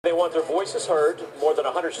they want their voices heard. More than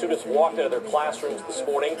 100 students walked out of their classrooms this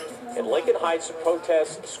morning in Lincoln Heights to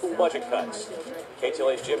protest school budget cuts.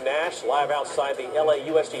 KTLA's Jim Nash live outside the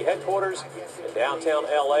LAUSD headquarters in downtown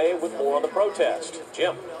LA with more on the protest.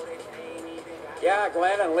 Jim. Yeah,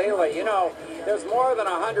 Glenn and Leila, you know, there's more than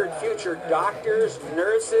 100 future doctors,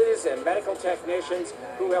 nurses, and medical technicians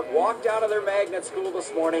who have walked out of their magnet school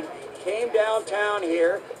this morning, came downtown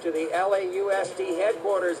here to the LAUSD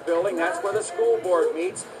headquarters building, that's where the school board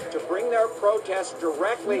meets, to bring their protest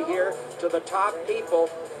directly here to the top people.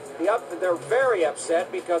 They're very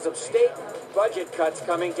upset because of state budget cuts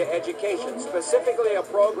coming to education, specifically a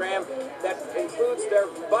program that includes their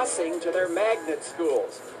busing to their magnet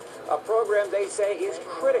schools. A program they say is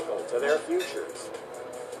critical to their futures.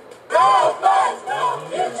 No bus, no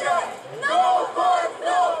future! No bus,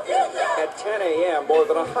 no future! At 10 a.m., more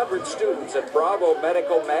than 100 students at Bravo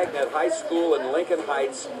Medical Magnet High School in Lincoln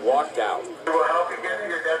Heights walked out. We will help you get to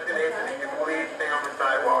your destination if you please stay on the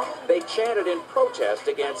sidewalk. They chanted in protest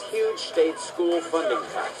against huge state school funding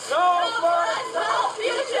cuts. No bus, no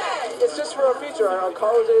future! It's just for our future, our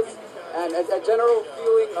colleges, and a general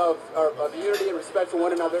feeling of unity and respect for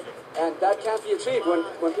one another. And that can't be achieved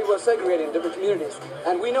when people are segregating in different communities.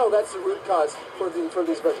 And we know that's the root cause for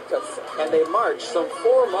these budget cuts. And they marched some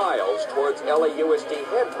 4 miles towards LAUSD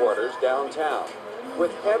headquarters downtown.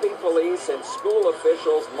 With heavy police and school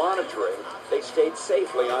officials monitoring, they stayed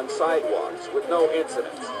safely on sidewalks with no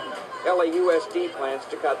incidents. LAUSD plans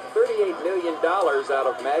to cut $38 million out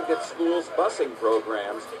of magnet schools' busing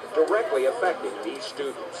programs, directly affecting these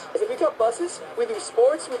students. If we cut buses, we lose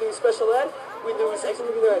sports, we lose special ed, we lose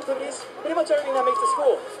extracurricular activities, pretty much everything that makes the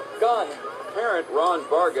school gone. Parent Ron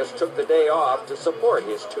Vargas took the day off to support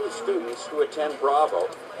his 2 students who attend Bravo,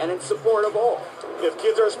 and in support of all. If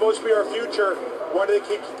kids are supposed to be our future, why do they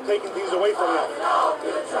keep taking these away from them? No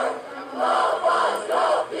future! No bus,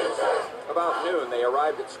 no future! About noon, they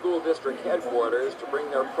arrived at school district headquarters to bring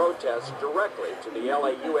their protest directly to the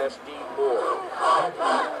LAUSD board.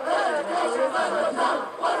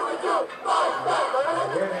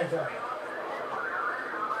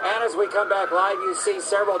 And as we come back live, you see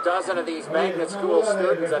several dozen of these magnet school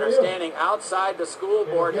students that are standing outside the school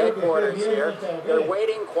board headquarters here. They're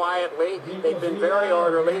waiting quietly. They've been very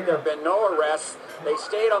orderly. There have been no arrests. They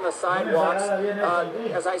stayed on the sidewalks.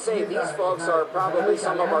 As I say, these folks are probably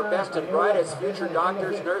some of our best and brightest future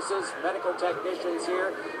doctors, nurses, medical technicians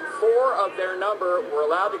here. 4 of their number were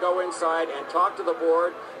allowed to go inside and talk to the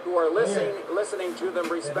board, who are listening to them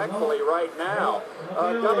respectfully right now.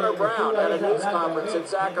 Governor Brown had a news conference in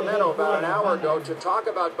Sacramento about an hour ago to talk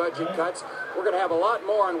about budget cuts. We're going to have a lot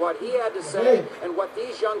more on what he had to say and what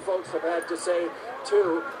these young folks have had to say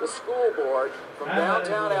to the school board from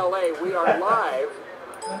downtown LA. We are live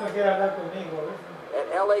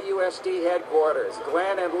at LAUSD headquarters.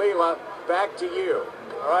 Glenn and Leila, back to you.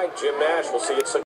 All right, Jim Nash, we'll see you at